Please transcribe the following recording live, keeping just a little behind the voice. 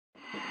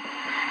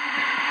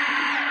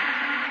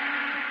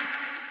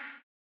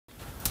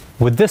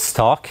with this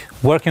talk,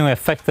 working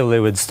effectively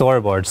with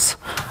storyboards,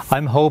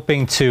 I'm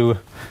hoping to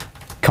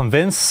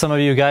convince some of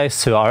you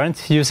guys who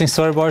aren't using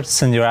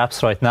storyboards in your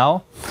apps right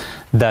now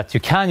that you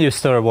can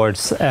use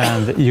storyboards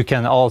and you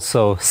can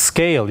also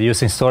scale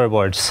using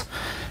storyboards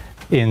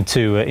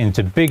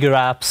into bigger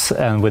apps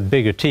and with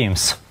bigger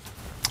teams.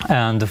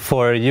 And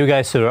for you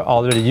guys who are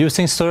already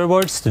using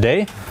storyboards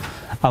today,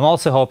 I'm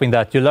also hoping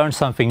that you learn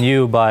something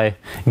new by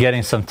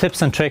getting some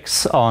tips and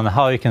tricks on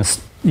how you can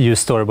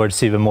use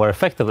storyboards even more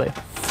effectively.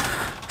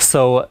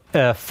 So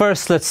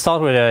first, let's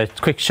start with a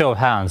quick show of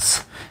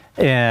hands.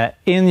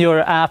 In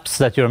your apps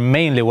that you're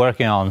mainly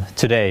working on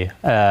today,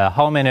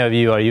 how many of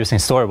you are using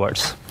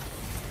storyboards?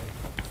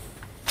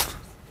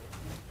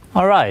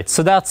 All right,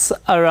 so that's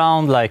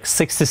around like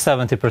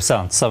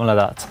 60–70%, something like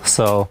that.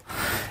 So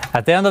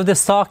at the end of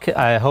this talk,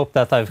 I hope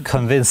that I've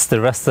convinced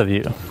the rest of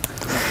you.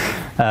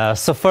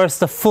 So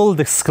first, a full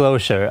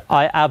disclosure,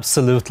 I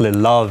absolutely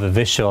love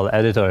visual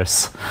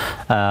editors.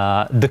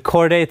 The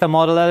core data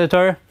model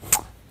editor,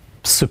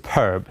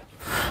 superb.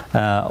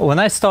 When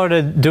I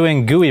started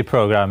doing GUI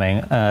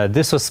programming,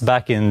 this was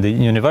back in the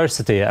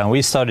university, and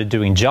we started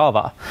doing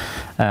Java.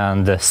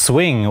 And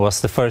Swing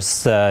was the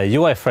first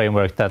UI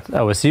framework that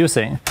I was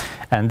using.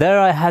 And there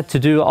I had to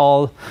do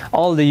all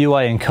the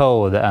UI in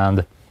code,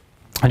 and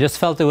I just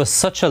felt it was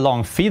such a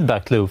long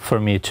feedback loop for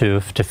me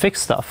to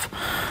fix stuff.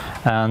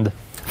 And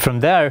from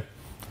there,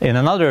 in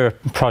another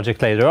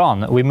project later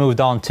on, we moved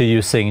on to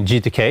using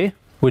GTK,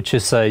 which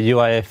is a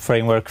UI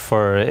framework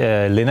for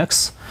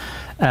Linux.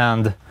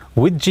 And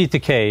with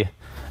GTK,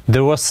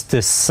 there was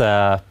this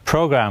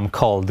program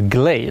called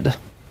Glade.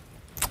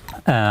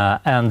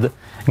 And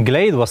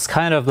Glade was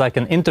kind of like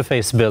an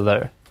interface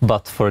builder,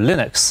 but for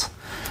Linux.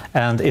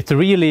 And it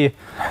really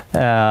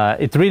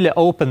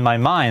opened my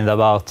mind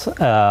about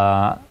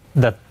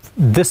that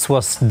this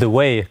was the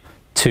way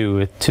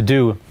to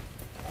do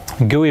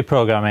GUI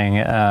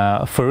programming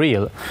for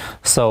real.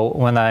 So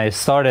when I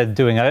started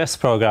doing iOS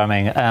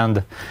programming,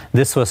 and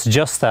this was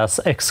just as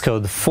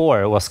Xcode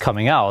 4 was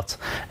coming out,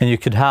 and you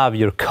could have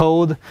your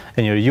code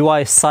and your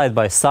UI side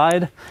by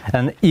side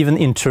and even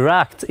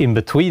interact in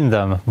between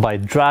them by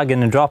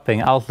dragging and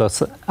dropping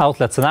outlets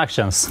and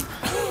actions,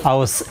 I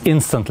was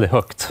instantly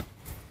hooked.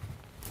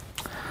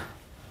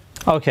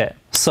 Okay,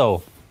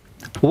 so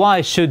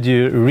why should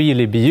you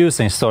really be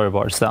using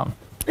storyboards then?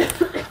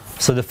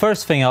 So the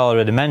first thing I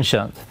already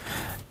mentioned,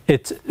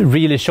 it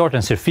really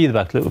shortens your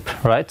feedback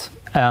loop, right?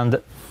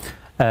 And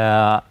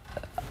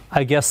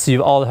I guess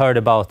you've all heard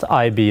about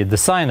IB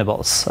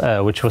designables,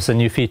 which was a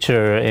new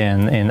feature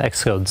in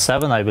Xcode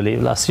 7, I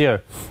believe, last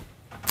year.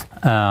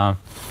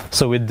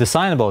 So with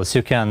designables,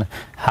 you can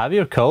have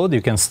your code,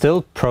 you can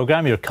still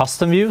program your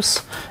custom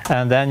views,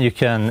 and then you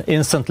can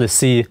instantly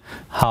see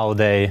how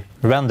they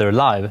render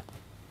live.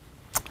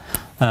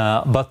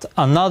 But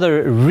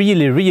another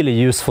really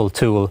useful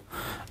tool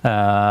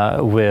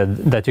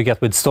that you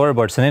get with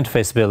storyboards and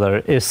interface builder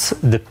is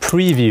the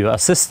preview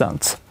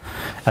assistant.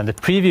 And the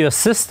preview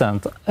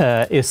assistant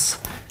is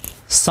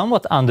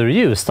somewhat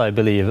underused, I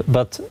believe,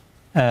 but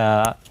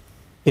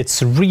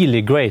it's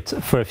really great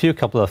for a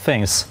couple of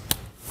things.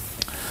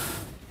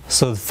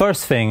 So the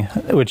first thing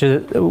which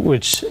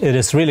it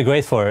is really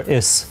great for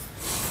is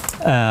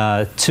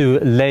to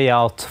lay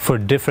out for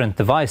different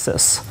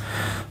devices.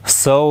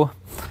 So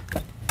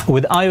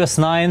with iOS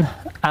 9,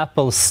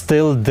 Apple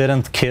still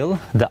didn't kill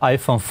the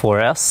iPhone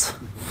 4S.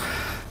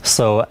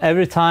 So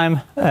every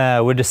time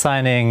we're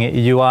designing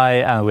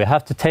UI and we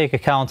have to take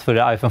account for the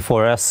iPhone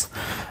 4S,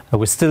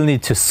 we still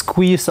need to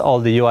squeeze all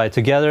the UI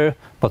together,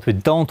 but we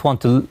don't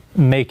want to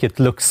make it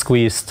look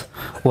squeezed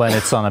when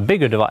it's on a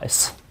bigger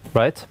device,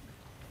 right?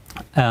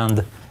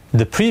 And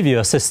the preview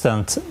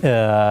assistant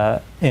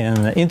in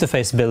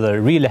Interface Builder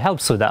really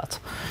helps with that.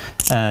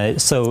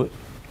 So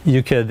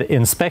you could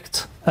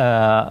inspect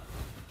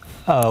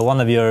one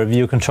of your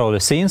view controller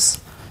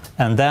scenes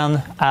and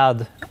then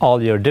add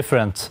all your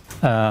different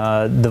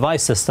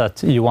devices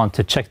that you want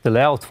to check the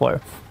layout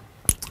for.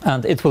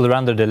 And it will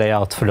render the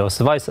layout for those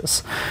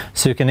devices.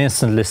 So you can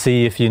instantly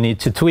see if you need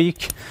to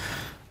tweak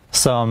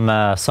some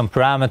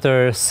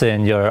parameters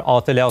in your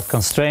auto layout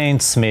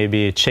constraints,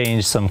 maybe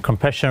change some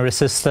compression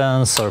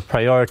resistance or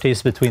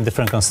priorities between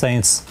different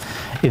constraints,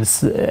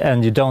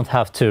 and you don't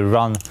have to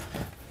run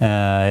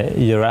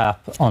your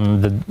app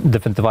on the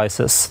different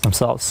devices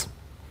themselves.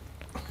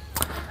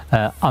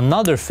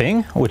 Another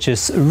thing which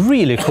is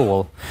really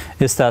cool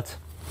is that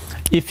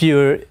if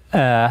you're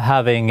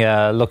having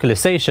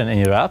localization in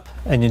your app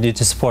and you need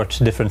to support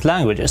different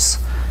languages,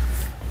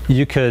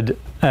 you could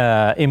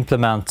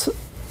implement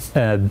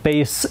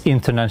base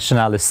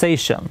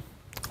internationalization,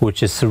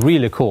 which is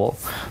really cool.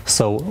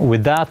 So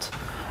with that,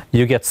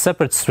 you get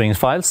separate string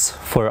files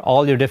for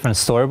all your different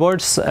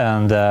storyboards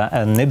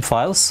and nib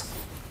files,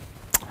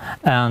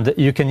 and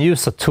you can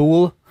use a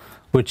tool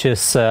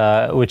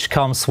which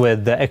comes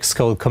with the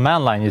Xcode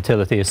command line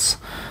utilities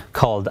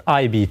called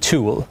IB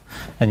tool,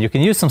 and you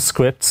can use some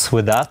scripts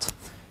with that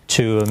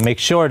to make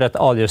sure that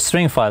all your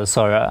string files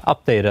are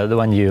updated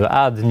when you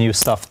add new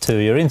stuff to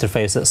your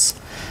interfaces.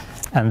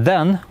 And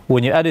then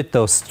when you edit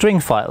those string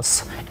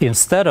files,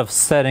 instead of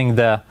setting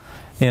the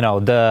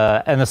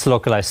NS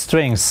localized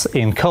strings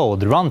in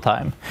code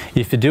runtime,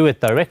 if you do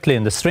it directly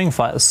in the string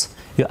files,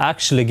 you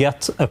actually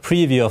get a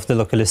preview of the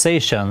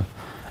localization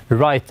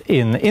right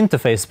in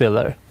Interface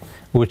Builder,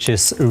 which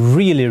is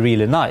really,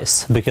 really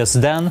nice, because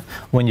then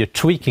when you're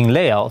tweaking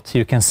layout,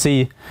 you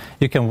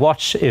can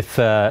watch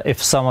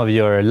if some of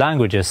your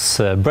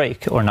languages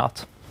break or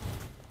not.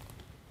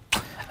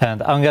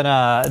 And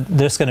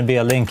there's gonna be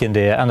a link in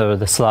the end of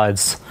the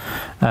slides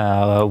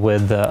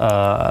with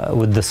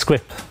the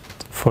script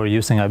for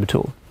using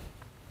IBtool.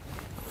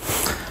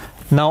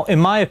 Now, in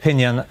my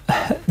opinion,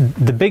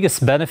 the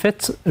biggest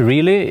benefit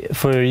really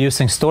for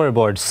using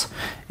storyboards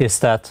is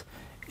that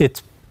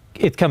it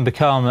can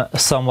become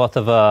somewhat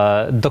of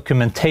a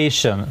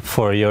documentation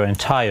for your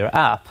entire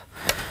app.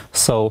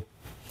 So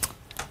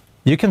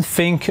you can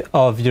think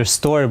of your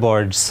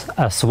storyboards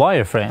as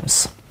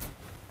wireframes.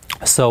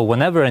 So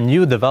whenever a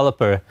new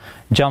developer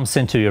jumps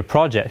into your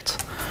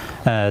project,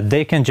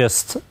 they can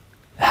just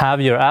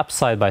have your app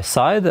side by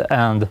side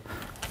and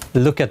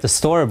look at the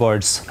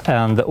storyboards,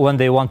 and when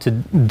they want to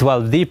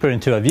delve deeper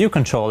into a view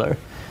controller,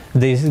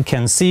 they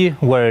can see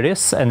where it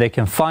is, and they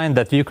can find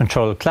that view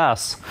controller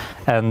class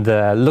and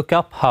look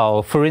up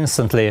how, for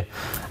instance, a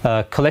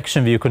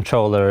collection view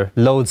controller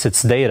loads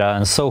its data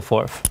and so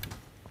forth.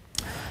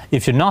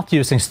 If you're not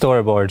using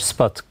storyboards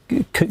but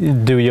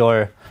do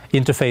your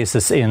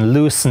interfaces in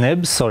loose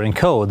nibs or in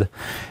code,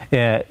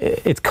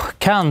 it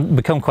can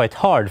become quite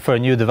hard for a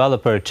new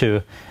developer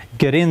to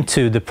get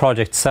into the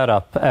project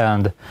setup,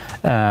 and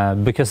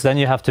because then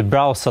you have to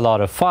browse a lot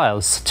of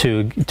files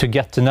to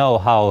get to know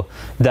how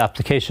the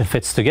application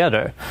fits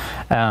together.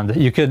 And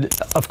you could,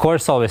 of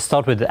course, always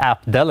start with the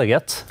app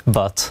delegate,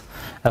 but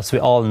as we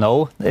all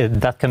know,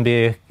 that can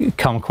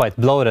become quite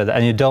bloated,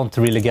 and you don't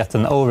really get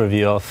an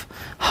overview of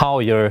how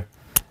your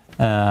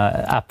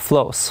app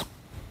flows.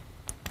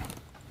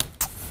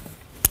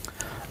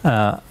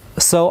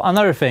 So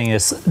another thing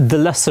is, the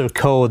lesser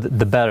code,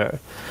 the better.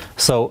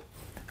 So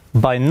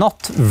by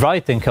not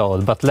writing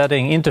code, but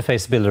letting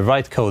Interface Builder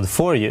write code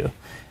for you,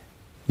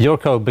 your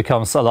code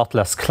becomes a lot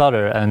less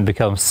clutter and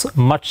becomes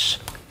much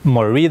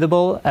more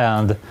readable.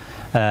 And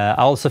I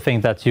also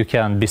think that you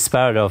can be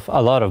spared of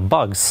a lot of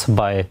bugs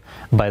by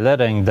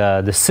letting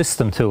the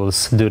system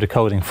tools do the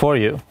coding for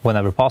you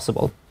whenever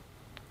possible.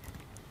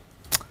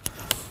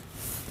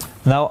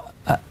 Now,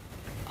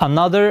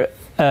 another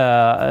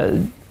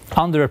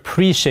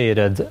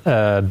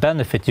underappreciated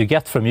benefit you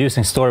get from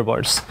using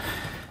storyboards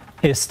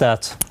is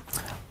that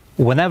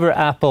whenever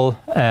Apple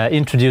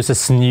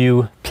introduces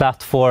new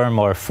platform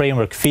or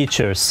framework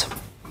features,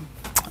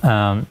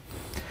 a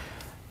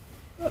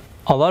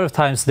lot of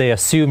times they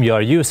assume you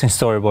are using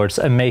storyboards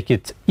and make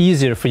it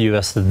easier for you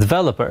as the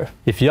developer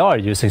if you are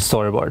using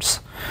storyboards.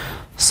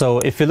 So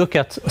if you look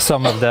at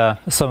some of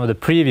the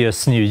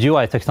previous new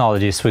UI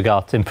technologies we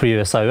got in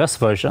previous iOS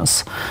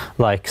versions,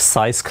 like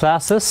size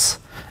classes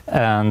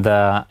and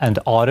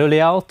auto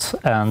layout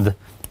and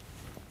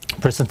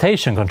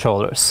presentation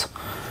controllers,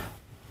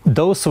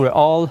 those were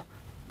all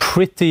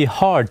pretty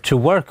hard to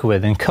work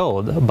with in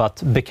code,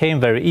 but became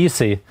very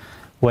easy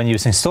when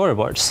using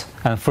storyboards.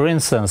 And for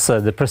instance,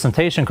 the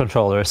presentation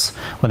controllers,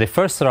 when they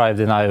first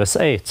arrived in iOS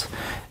 8,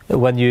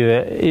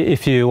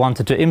 if you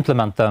wanted to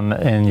implement them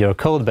in your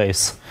code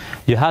base,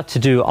 you had to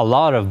do a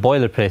lot of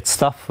boilerplate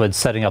stuff with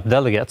setting up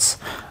delegates.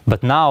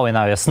 But now in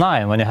iOS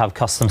 9, when you have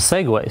custom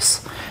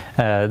segues,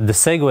 the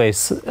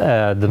segues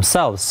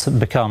themselves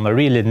become a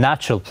really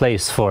natural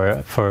place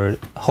for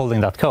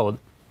holding that code.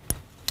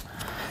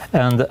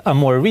 And a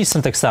more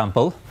recent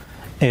example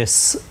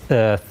is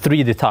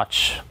 3D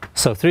Touch.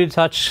 So 3D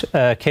Touch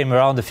came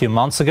around a few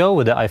months ago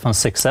with the iPhone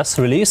 6s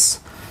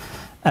release.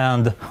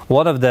 And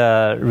one of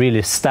the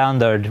really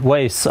standard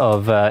ways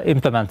of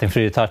implementing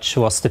 3D Touch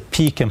was the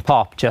peek and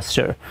pop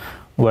gesture,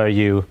 where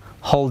you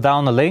hold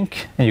down a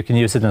link and you can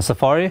use it in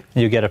Safari.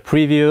 You get a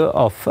preview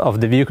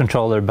of the view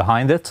controller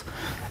behind it,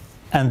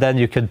 and then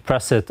you could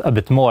press it a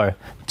bit more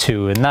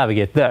to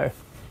navigate there.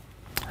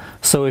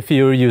 So if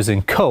you're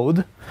using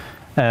code,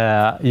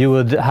 you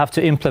would have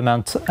to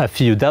implement a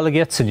few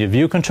delegates in your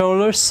view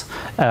controllers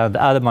and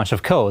add a bunch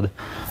of code.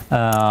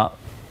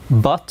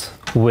 But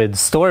with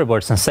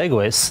storyboards and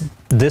segues,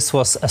 this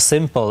was as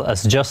simple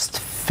as just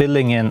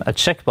filling in a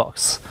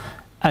checkbox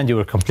and you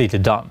were completely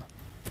done.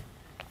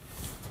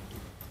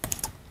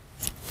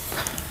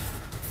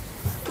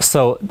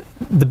 So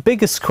the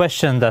biggest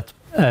question that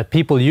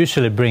people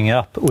usually bring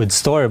up with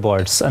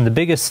storyboards, and the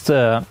biggest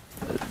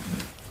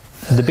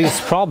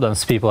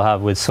problems people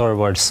have with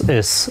storyboards,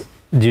 is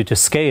due to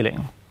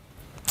scaling.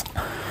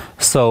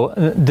 So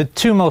the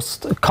two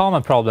most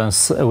common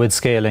problems with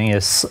scaling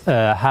is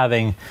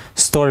having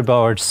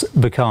storyboards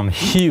become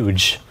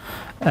huge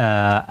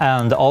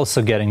and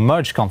also getting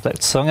merge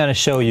conflicts. So I'm going to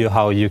show you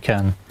how you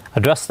can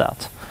address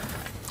that.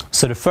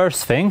 So the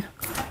first thing,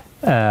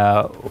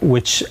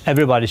 which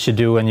everybody should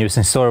do when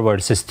using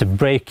storyboards, is to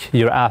break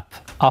your app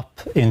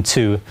up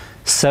into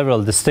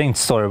several distinct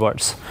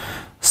storyboards.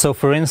 So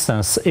for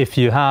instance, if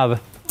you have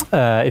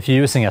if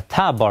you're using a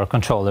tab bar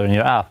controller in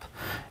your app,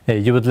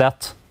 you would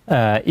let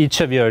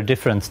each of your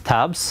different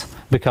tabs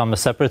become a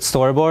separate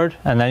storyboard,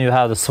 and then you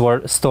have the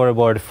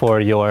storyboard for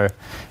your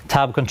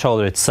tab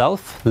controller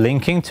itself,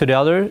 linking to the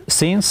other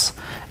scenes,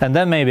 and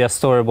then maybe a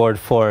storyboard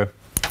for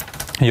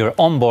your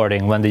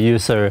onboarding when the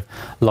user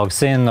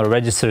logs in or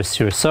registers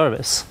to your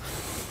service.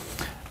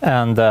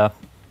 And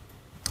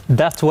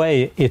that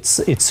way,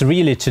 it's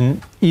really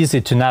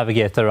easy to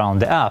navigate around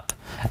the app.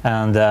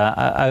 And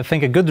I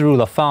think a good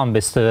rule of thumb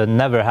is to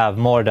never have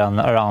more than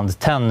around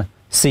 10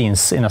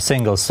 scenes in a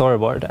single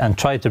storyboard, and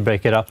try to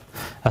break it up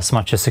as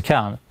much as you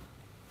can.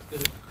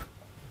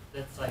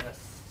 That's like a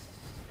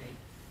state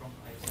from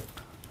iOS.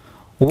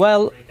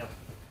 Well,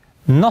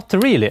 not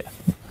really.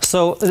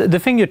 So the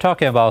thing you're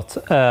talking about,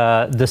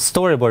 the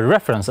storyboard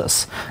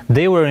references,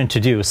 they were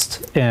introduced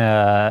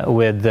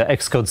with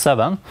Xcode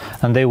 7,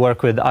 and they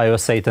work with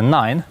iOS 8 and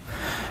 9.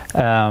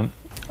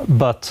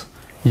 But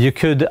you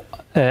could,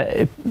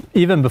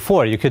 even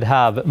before, you could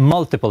have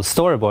multiple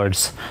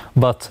storyboards,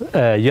 but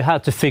you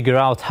had to figure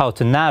out how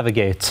to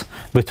navigate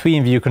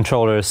between view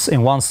controllers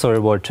in one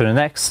storyboard to the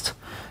next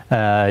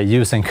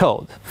using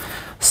code.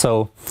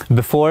 So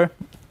before,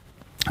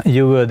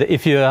 you would,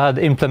 if you had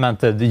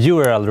implemented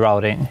URL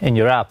routing in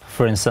your app,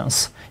 for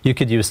instance, you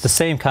could use the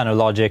same kind of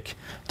logic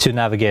to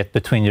navigate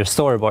between your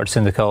storyboards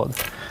in the code.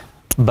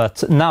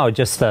 But now,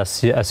 just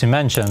as you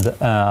mentioned,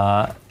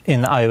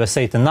 in iOS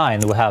 8 and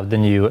 9, we have the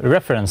new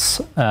reference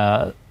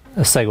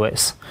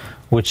segues,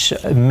 which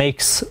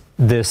makes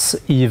this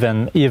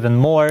even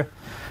more.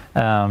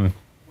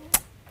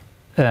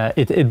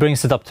 It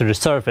brings it up to the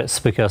surface,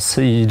 because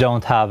you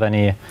don't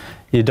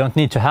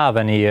need to have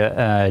any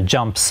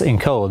jumps in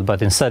code,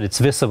 but instead it's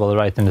visible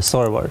right in the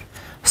storyboard.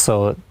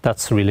 So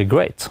that's really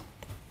great.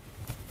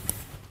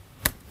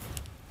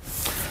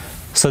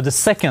 So the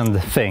second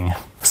thing,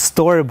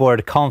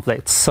 storyboard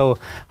conflicts. So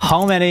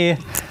how many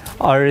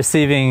are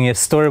receiving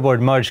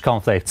storyboard merge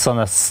conflicts on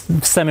a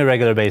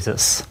semi-regular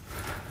basis?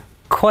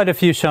 Quite a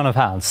few shown of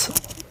hands.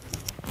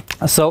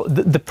 So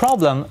the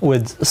problem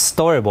with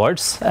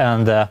storyboards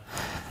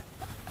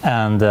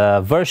and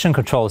version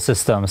control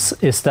systems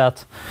is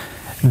that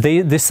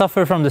they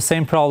suffer from the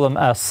same problem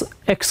as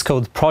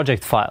Xcode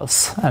project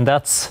files, and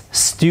that's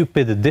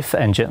stupid diff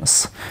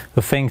engines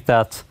who think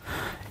that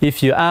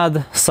if you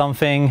add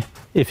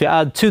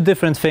two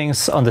different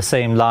things on the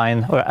same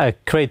line, or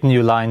create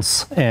new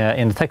lines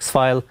in the text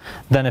file,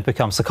 then it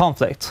becomes a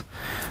conflict.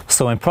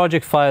 So in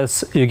project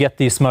files, you get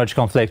these merge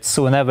conflicts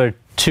whenever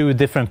two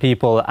different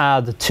people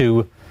add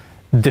two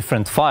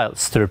different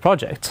files to the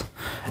project.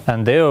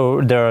 And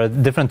there are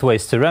different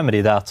ways to remedy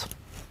that.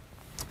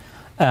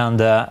 And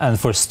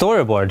for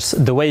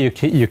storyboards, the way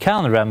you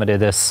can remedy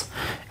this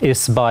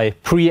is by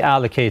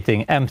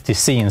pre-allocating empty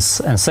scenes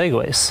and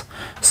segues.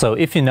 So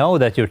if you know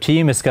that your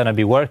team is going to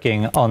be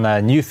working on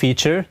a new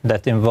feature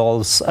that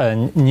involves a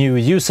new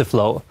user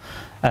flow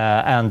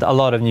and a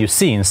lot of new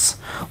scenes,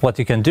 what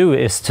you can do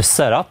is to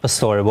set up a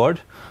storyboard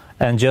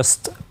and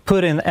just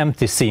put in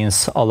empty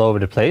scenes all over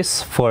the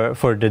place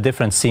for the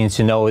different scenes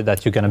you know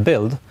that you're going to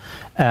build,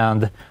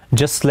 and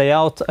just lay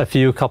out a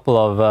couple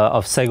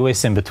of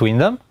segues in between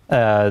them,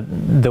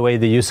 the way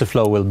the user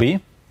flow will be,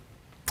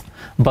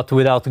 but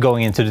without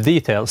going into the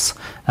details.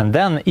 And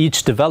then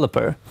each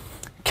developer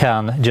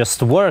can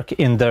just work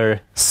in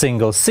their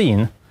single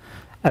scene,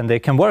 and they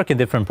can work in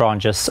different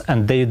branches,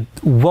 and they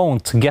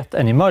won't get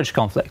any merge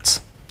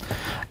conflicts.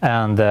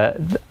 And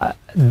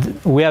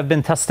we have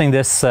been testing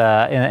this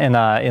in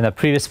a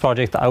previous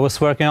project I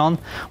was working on,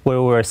 where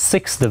we were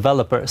 6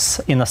 developers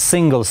in a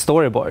single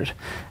storyboard,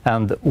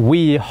 and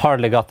we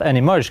hardly got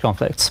any merge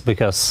conflicts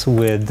because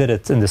we did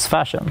it in this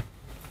fashion.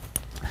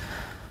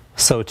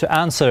 So to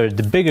answer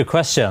the bigger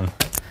question,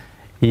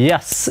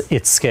 yes,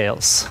 it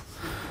scales.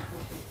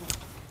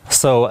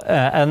 So,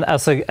 and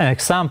as an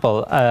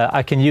example,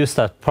 I can use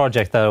that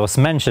project that I was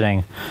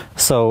mentioning.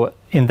 So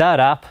in that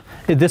app,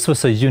 this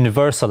was a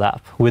universal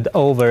app with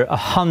over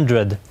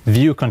 100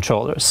 view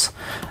controllers,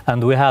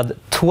 and we had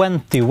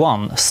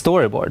 21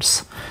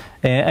 storyboards.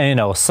 And you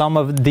know, some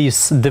of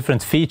these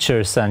different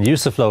features and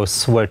user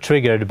flows were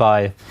triggered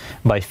by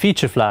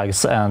feature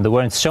flags and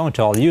weren't shown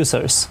to all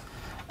users.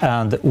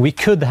 And we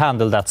could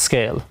handle that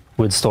scale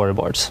with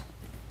storyboards.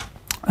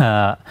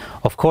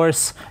 Of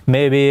course,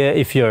 maybe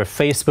if you're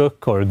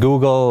Facebook or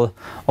Google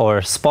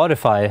or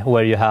Spotify,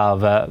 where you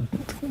have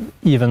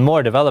even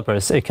more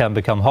developers, it can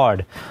become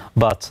hard.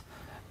 But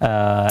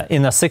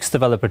in a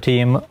 6-developer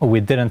team, we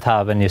didn't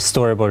have any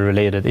storyboard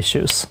related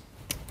issues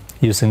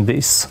using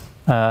these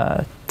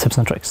tips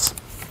and tricks.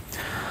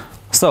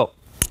 So,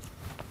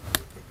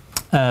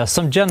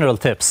 some general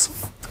tips.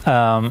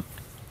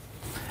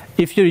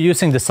 If you're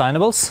using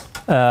designables,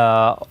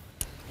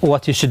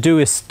 what you should do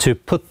is to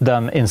put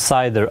them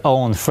inside their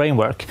own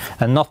framework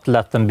and not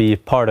let them be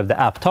part of the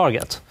app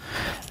target,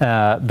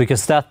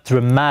 because that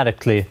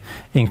dramatically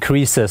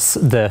increases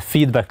the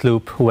feedback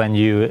loop when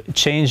you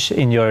change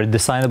in your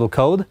designable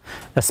code,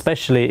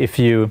 especially if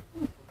you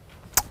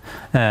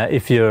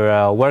if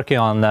you're working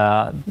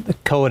on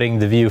coding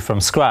the view from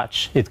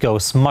scratch, it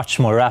goes much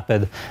more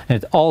rapid,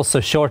 and it also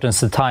shortens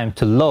the time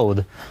to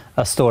load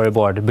a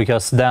storyboard,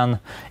 because then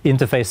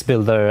Interface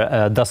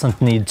Builder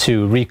doesn't need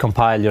to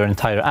recompile your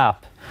entire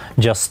app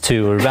just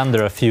to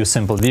render a few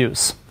simple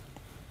views.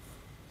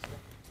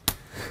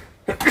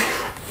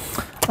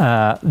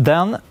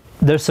 Then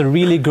there's a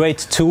really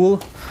great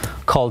tool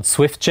called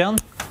SwiftGen.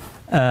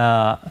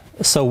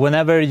 So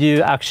whenever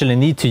you actually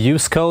need to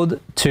use code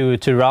to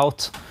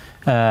route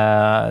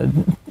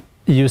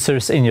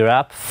users in your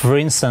app, for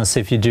instance,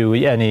 if you do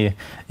any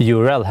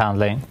URL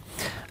handling,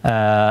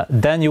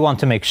 then you want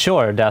to make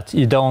sure that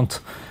you don't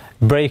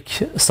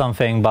break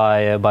something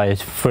by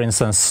for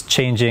instance,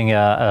 changing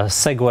a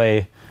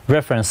segue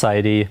reference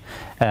ID,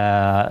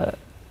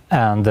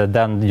 and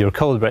then your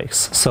code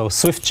breaks. So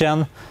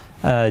SwiftGen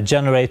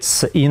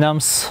generates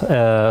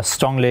enums,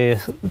 strongly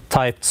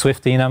typed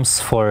Swift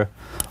enums for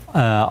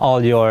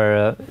all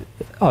your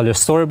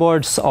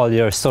storyboards, all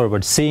your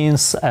storyboard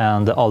scenes,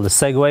 and all the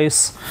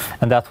segues,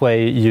 and that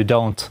way you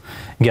don't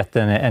get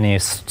any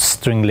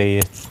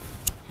stringly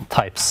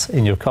types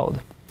in your code.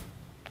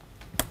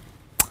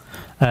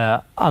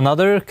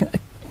 Another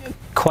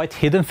quite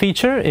hidden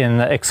feature in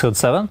Xcode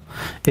 7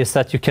 is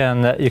that you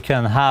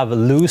can have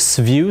loose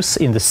views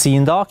in the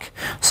scene doc.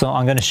 So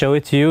I'm going to show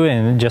it to you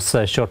in just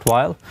a short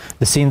while.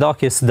 The scene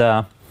doc is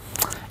the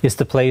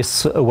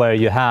place where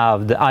you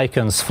have the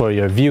icons for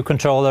your view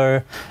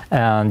controller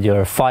and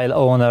your file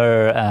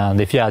owner, and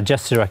if you add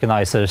gesture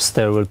recognizers,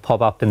 they will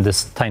pop up in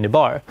this tiny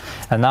bar.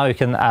 And now you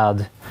can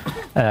add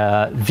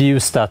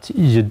views that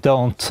you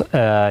don't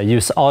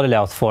use auto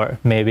layout for,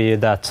 maybe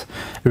that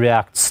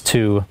reacts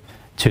to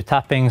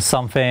tapping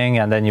something,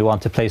 and then you want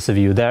to place a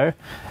view there,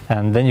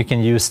 and then you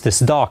can use this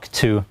doc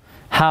to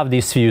have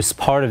these views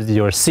part of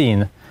your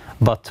scene,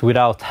 but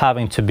without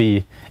having to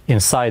be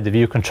inside the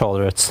view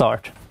controller at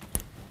start.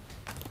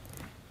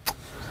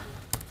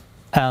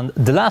 And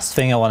the last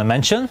thing I want to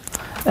mention,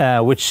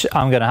 which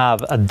I'm going to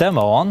have a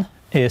demo on,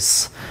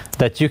 is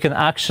that you can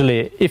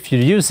actually, if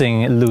you're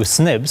using loose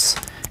nibs,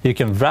 you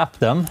can wrap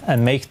them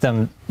and make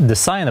them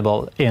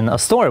designable in a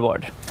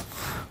storyboard,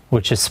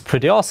 which is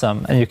pretty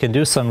awesome, and you can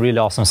do some really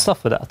awesome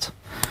stuff with that.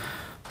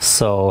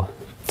 So,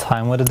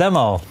 time with the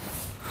demo.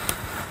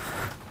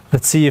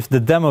 Let's see if the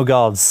demo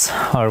gods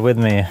are with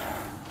me.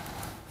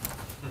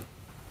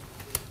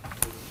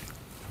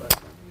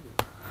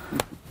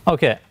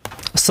 Okay,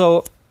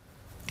 so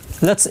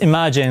let's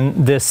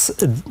imagine this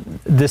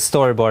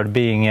storyboard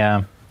being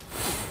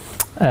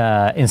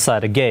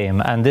inside a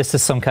game, and this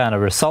is some kind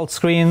of result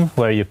screen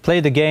where you play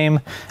the game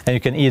and you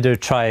can either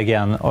try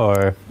again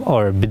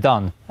or be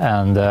done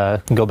and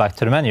go back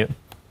to the menu.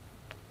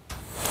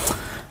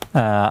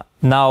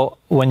 Now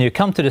when you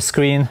come to the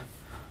screen,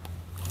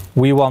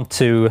 we want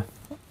to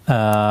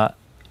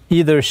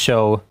either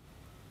show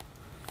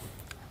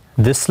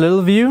this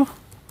little view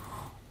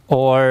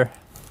or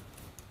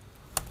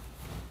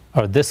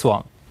this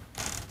one.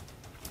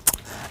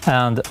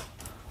 And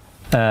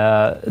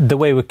the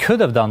way we could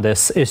have done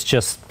this is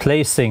just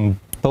placing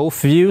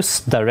both views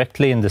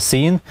directly in the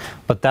scene,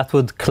 but that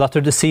would clutter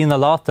the scene a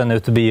lot, and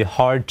it would be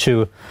hard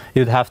to,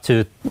 you'd have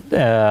to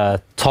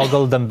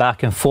toggle them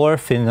back and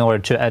forth in order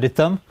to edit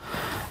them.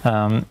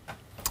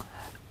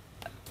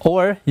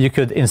 Or you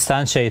could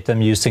instantiate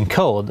them using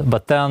code,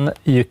 but then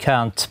you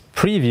can't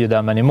preview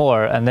them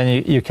anymore, and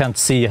then you can't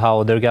see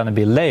how they're going to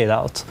be laid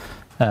out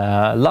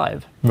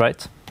live,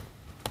 right?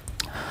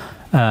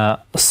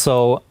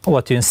 So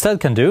what you instead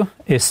can do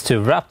is to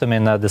wrap them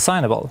in a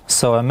designable.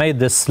 So I made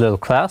this little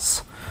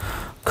class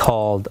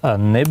called a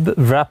nib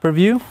wrapper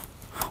view.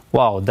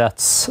 Wow,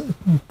 this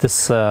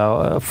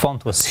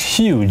font was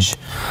huge.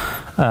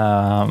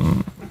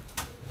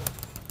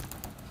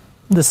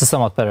 This is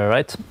somewhat better,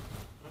 right?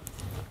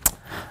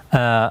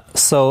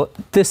 So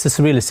this is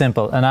really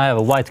simple, and I have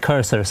a white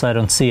cursor so I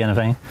don't see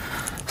anything.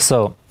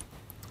 So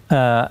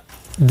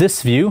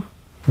this view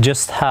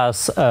just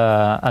has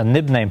a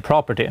nib name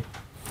property.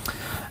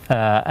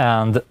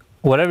 And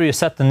whatever you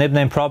set the nib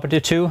name property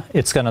to,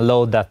 it's going to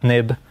load that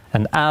nib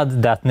and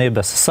add that nib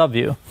as a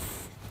subview.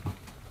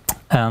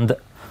 And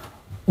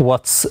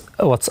what's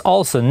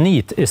also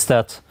neat is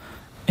that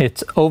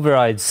it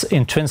overrides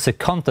intrinsic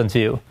content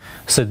view.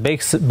 So it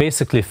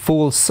basically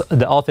fools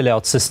the auto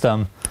layout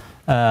system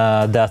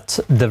that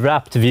the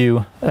wrapped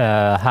view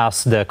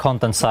has the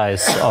content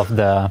size of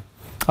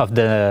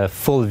the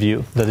full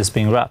view that is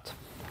being wrapped.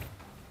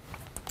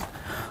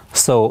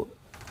 So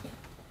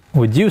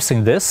with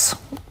using this,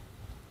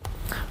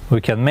 we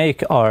can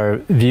make our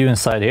view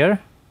inside here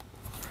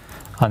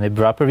a nib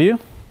wrapper view,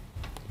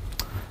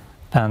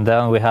 and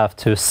then we have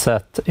to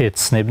set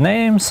its nib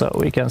name, so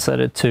we can set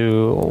it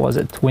to, what was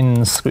it,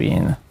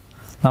 windscreen.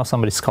 Now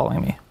somebody's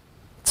calling me.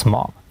 It's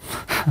mom.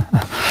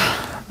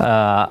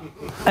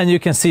 And you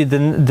can see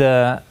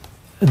the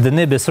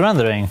nib is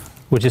rendering,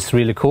 which is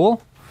really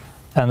cool.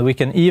 And we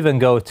can even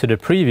go to the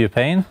preview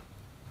pane,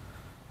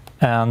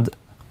 and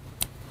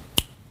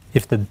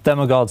if the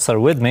demo gods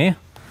are with me,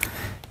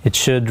 it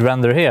should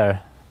render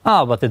here.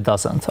 Ah, but it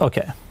doesn't.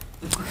 Okay.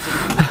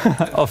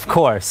 Of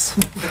course.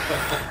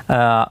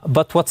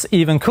 But what's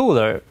even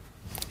cooler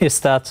is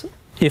that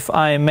if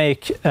I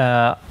make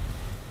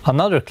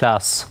another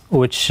class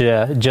which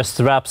just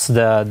wraps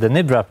the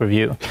nib wrapper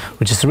view,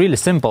 which is really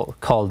simple,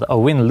 called a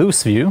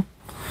win-lose view.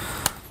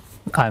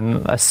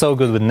 I'm so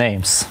good with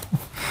names.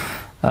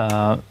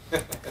 And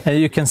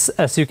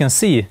as you can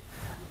see,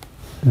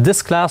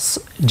 this class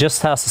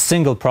just has a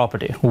single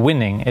property,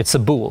 winning. It's a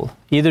bool.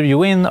 Either you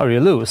win or you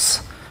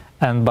lose.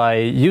 And by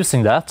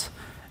using that,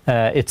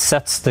 it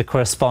sets the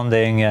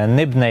corresponding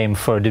nib name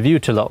for the view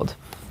to load.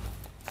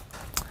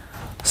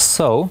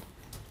 So,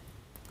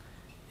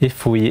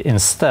 if we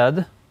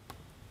instead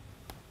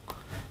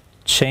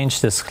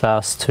change this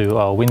class to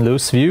a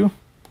win-lose view,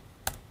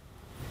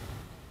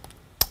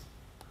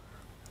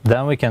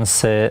 then we can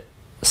set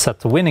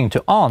winning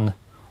to on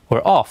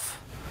or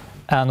off,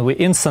 and we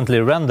instantly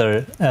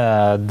render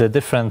the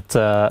different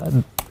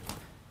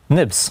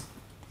nibs.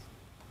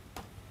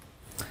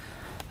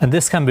 And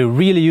this can be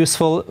really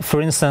useful,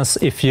 for instance,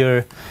 if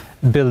you're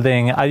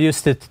building, I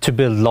used it to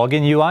build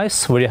login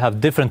UIs where you have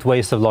different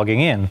ways of logging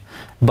in,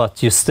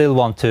 but you still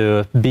want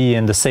to be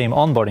in the same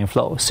onboarding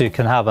flow. So you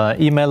can have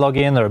an email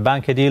login or a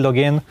bank ID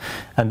login,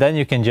 and then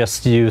you can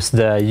just use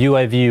the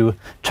UI view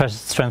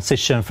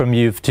transition from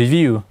view to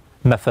view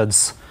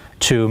methods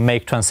to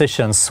make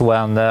transitions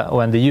when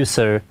the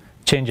user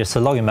changes the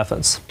login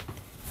methods.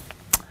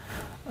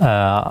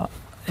 Now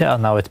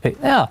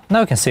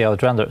you can see how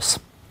it renders.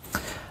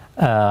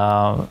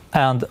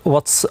 And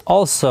what's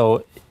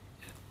also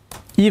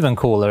even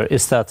cooler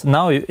is that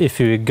now if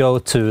you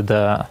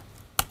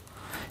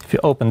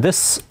open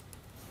this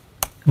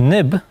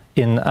nib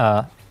in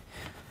a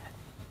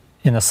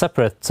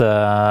separate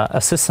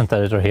assistant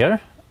editor here,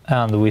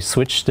 and we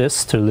switch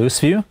this to loose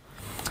view,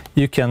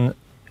 you can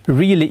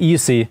really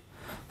easy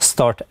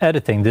start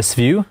editing this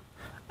view,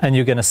 and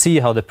you're gonna see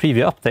how the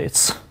preview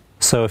updates.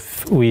 So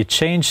if we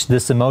change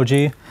this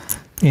emoji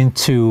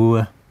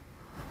into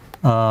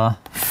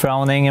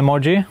frowning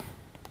emoji.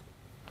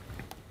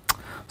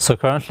 So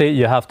currently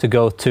you have to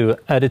go to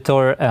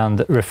editor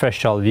and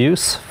refresh all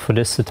views for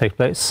this to take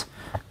place.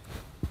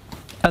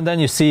 And then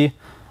you see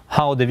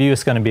how the view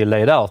is going to be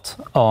laid out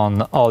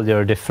on all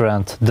your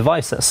different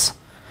devices,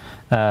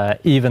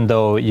 even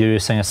though you're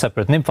using a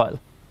separate nib file.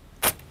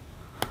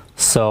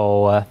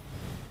 So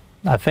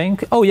I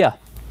think, oh yeah,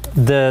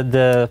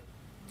 the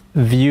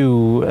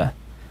view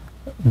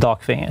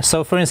doc thing.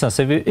 So for instance,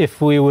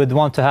 if we would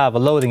want to have a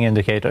loading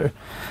indicator,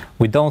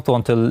 we don't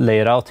want to lay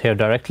it out here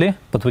directly,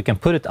 but we can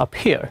put it up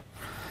here.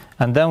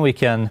 And then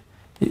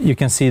you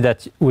can see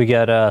that we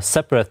get a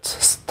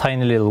separate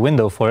tiny little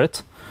window for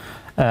it.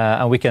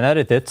 And we can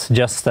edit it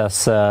just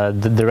as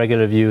the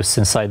regular views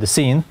inside the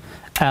scene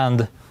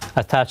and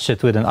attach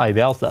it with an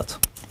IB outlet.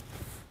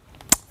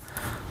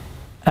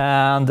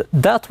 And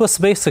that was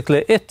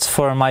basically it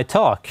for my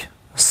talk.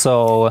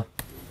 So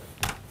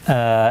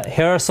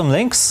here are some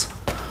links.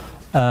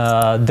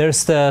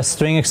 There's the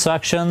string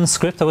extraction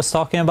script I was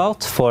talking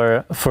about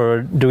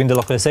for doing the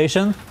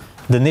localization,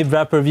 the nib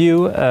wrapper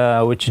view,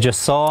 which you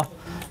just saw,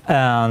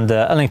 and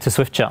a link to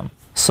SwiftGen.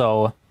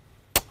 So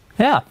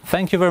yeah,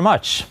 thank you very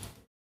much.